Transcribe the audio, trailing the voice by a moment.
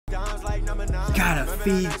Gotta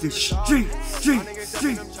feed the street.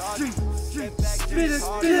 Spit a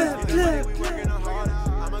clip.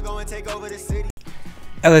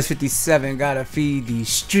 LS57 gotta feed these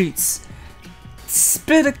streets.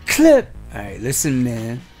 Spit a clip. Alright, listen,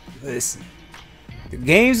 man. Listen. The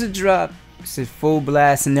games are dropped. It's at full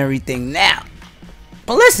blast and everything now.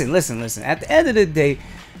 But listen. At the end of the day,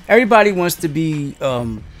 everybody wants to be,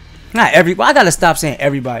 not everybody. I gotta stop saying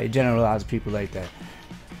everybody, generalize people like that.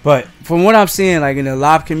 But from what I'm seeing, like in the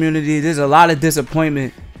live community, there's a lot of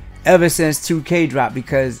disappointment ever since 2K dropped,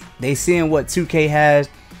 because they seeing what 2K has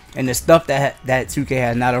and the stuff that 2K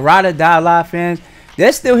has. Now the Ride or Die Live fans,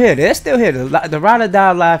 they're still here. The Ride or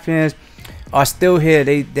Die Live fans are still here.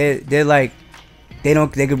 They're like, they're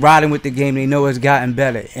riding with the game. They know it's gotten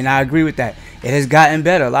better, and I agree with that. It has gotten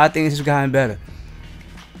better. A lot of things have gotten better.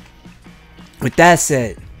 With that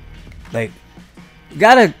said, like, you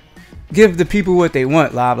gotta give the people what they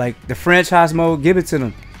want, live. Like the franchise mode, give it to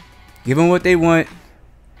them. Give them what they want.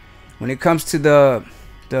 When it comes to the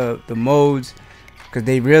modes, because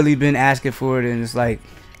they really been asking for it, and it's like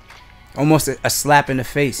almost a slap in the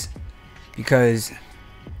face, because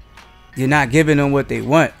you're not giving them what they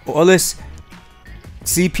want. All this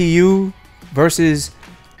CPU versus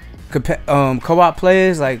co-op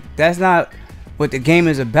players, like, that's not what the game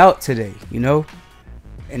is about today, you know.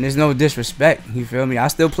 And there's no disrespect, you feel me? I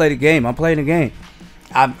still play the game. I'm playing the game.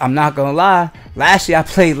 I'm not gonna lie. Last year I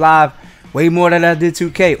played live way more than I did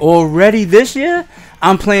 2K. Already this year,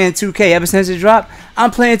 I'm playing 2K. Ever since it dropped,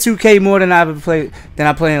 I'm playing 2K more than I'm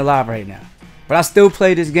playing live right now. But I still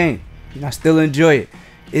play this game, and I still enjoy it.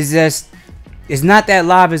 It's just, it's not that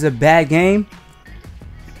live is a bad game.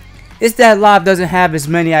 It's that live doesn't have as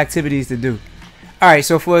many activities to do. Alright,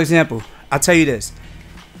 so for example, I'll tell you this.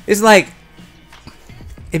 It's like,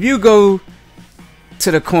 if you go to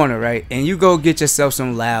the corner, right, and you go get yourself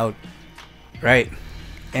some loud, right,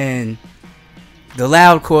 and the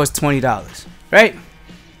loud costs $20, right?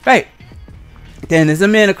 Then there's a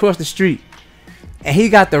man across the street, and he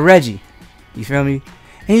got the Reggie, you feel me?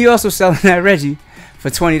 And he also selling that Reggie for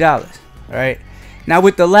 $20, right? Now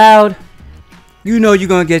with the loud, you know you're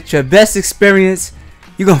gonna get your best experience.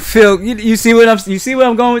 You're gonna feel, you see where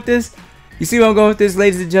I'm going with this? You see where I'm going with this,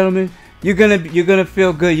 ladies and gentlemen? You're gonna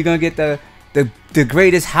feel good. You're gonna get the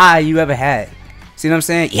greatest high you ever had. See what I'm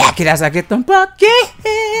saying? Yak it as I get them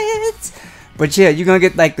buckets. But yeah, you're gonna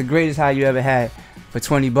get like the greatest high you ever had for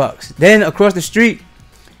 $20. Then across the street,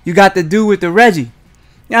 you got the dude with the Reggie.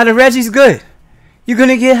 Now the Reggie's good. You're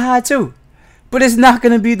gonna get high too, but it's not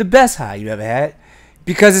gonna be the best high you ever had,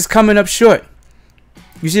 because it's coming up short.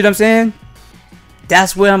 You see what I'm saying?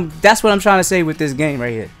 That's what I'm trying to say with this game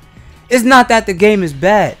right here. It's not that the game is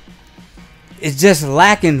bad. It's just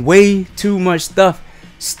lacking way too much stuff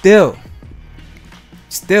still.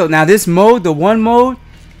 Now this mode, the one mode,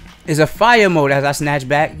 is a fire mode as I snatch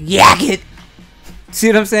back. Yak it. See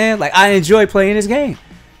what I'm saying? Like, I enjoy playing this game.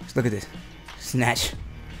 Just look at this. Snatch.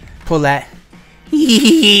 Pull that.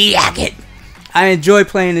 Yak it. I enjoy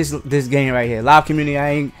playing this game right here. Live community,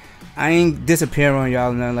 I ain't disappearing on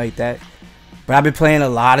y'all or nothing like that. But I've been playing a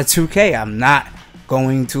lot of 2K. I'm not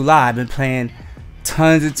going to lie. I've been playing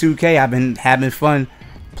tons of 2K. I've been having fun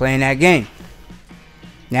playing that game.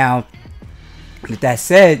 Now, with that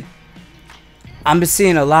said, I've been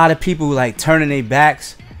seeing a lot of people like turning their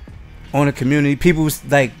backs on the community. People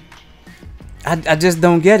like, I just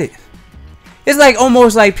don't get it. It's like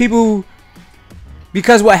almost like people,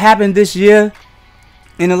 because what happened this year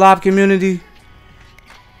in the live community,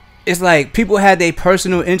 it's like people had their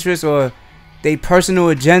personal interests or their personal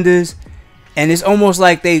agendas, and it's almost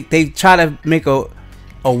like they try to make a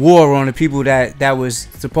war on the people that was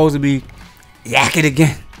supposed to be yak it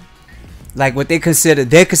again. Like what they consider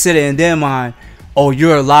in their mind, oh,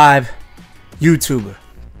 you're a live YouTuber.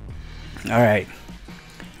 Alright,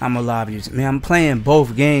 I'm a live YouTuber. Man, I'm playing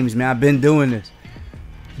both games, man. I've been doing this.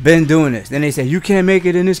 Then they say, you can't make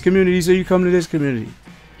it in this community, so you come to this community.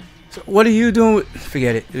 So what are you doing?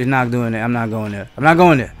 Forget it. We're not doing that. I'm not going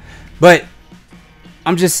there. But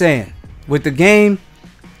I'm just saying, with the game,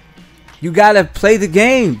 you gotta play the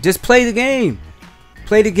game. Just play the game.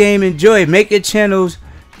 Play the game, enjoy it. Make your channels,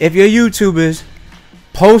 if you're YouTubers,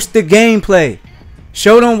 post the gameplay.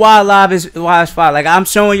 Show them why it's fire. Like I'm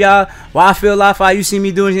showing y'all why I feel live fire. You see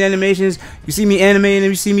me doing the animations, you see me animating,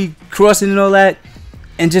 you see me crossing and all that,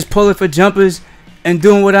 and just pulling for jumpers and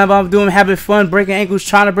doing whatever I'm doing, having fun, breaking ankles,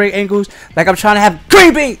 trying to break ankles, like I'm trying to have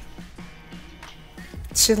green bean.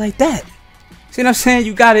 Shit like that. See what I'm saying?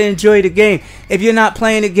 You gotta enjoy the game. If you're not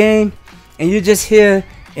playing the game and you're just here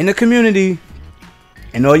in the community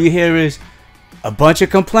and all you hear is a bunch of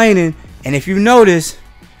complaining, and if you notice,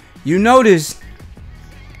 you notice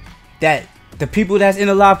that the people that's in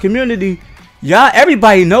the live community,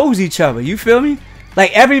 everybody knows each other. You feel me?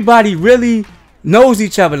 Like, everybody really knows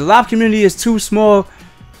each other. The live community is too small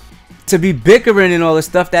to be bickering and all the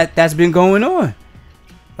stuff that's been going on.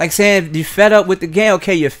 Like saying you fed up with the game.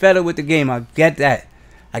 Okay, you're fed up with the game. I get that.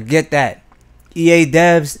 EA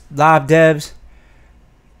devs, live devs,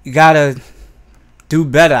 you gotta do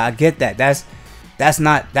better. I get that. That's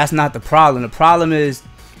not the problem. The problem is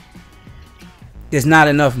there's not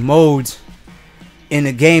enough modes in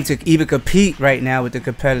the game to even compete right now with the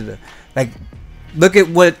competitor. Like, look at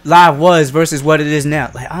what live was versus what it is now.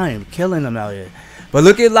 Like, I am killing them out here. But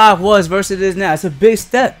look at live was versus it is now. It's a big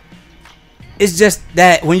step. It's just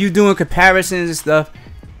that when you're doing comparisons and stuff,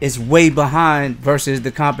 it's way behind versus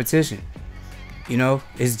the competition. You know,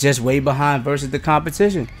 it's just way behind versus the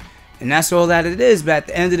competition. And that's all that it is. But at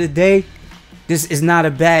the end of the day, this is not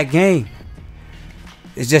a bad game.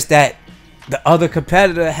 It's just that the other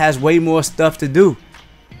competitor has way more stuff to do.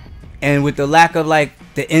 And with the lack of, like,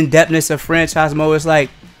 the in-depthness of franchise mode, it's like,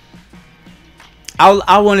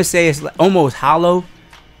 I want to say it's like almost hollow.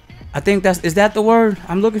 I think is that the word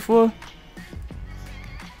I'm looking for?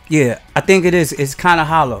 Yeah, I think it is. It's kind of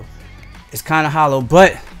hollow. It's kind of hollow,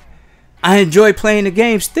 but I enjoy playing the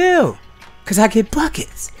game still, cause I get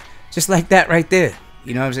buckets, just like that right there.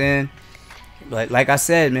 You know what I'm saying? Like I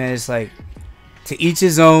said, man, it's like, to each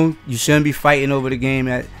his own. You shouldn't be fighting over the game.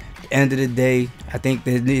 At the end of the day, I think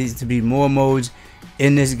there needs to be more modes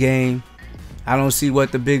in this game. I don't see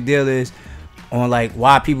what the big deal is on, like,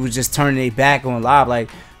 why people just turning their back on live. Like,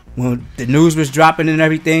 when the news was dropping and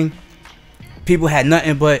everything, people had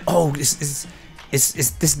nothing but, oh, this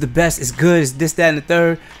is the best, it's good, it's this, that, and the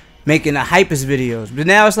third, making the hypest videos. But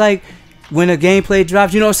now it's like, when a gameplay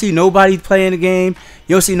drops, you don't see nobody playing the game.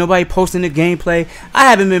 You don't see nobody posting the gameplay. I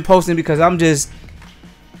haven't been posting because I'm just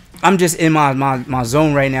in my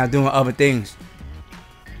zone right now doing other things.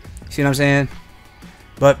 See what I'm saying?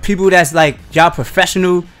 But people that's like, y'all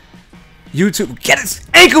professional YouTube, get his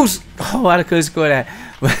ankles. Oh, I couldn't score that.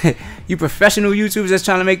 But you professional YouTubers that's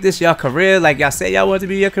trying to make this your career, like y'all say y'all want to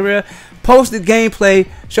be your career, post the gameplay,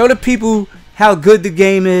 show the people how good the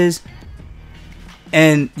game is.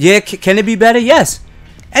 And yeah, can it be better? Yes,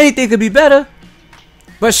 anything could be better.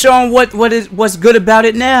 But show them what's good about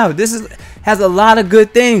it now. This has a lot of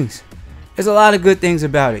good things. There's a lot of good things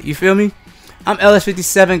about it. You feel me? I'm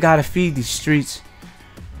LS57. Gotta feed these streets.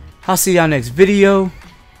 I'll see y'all next video.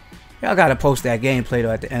 Y'all gotta post that gameplay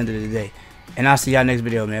though at the end of the day. And I'll see y'all next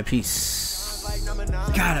video, man. Peace.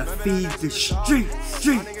 Gotta feed the street.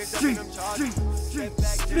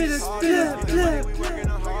 Spit it,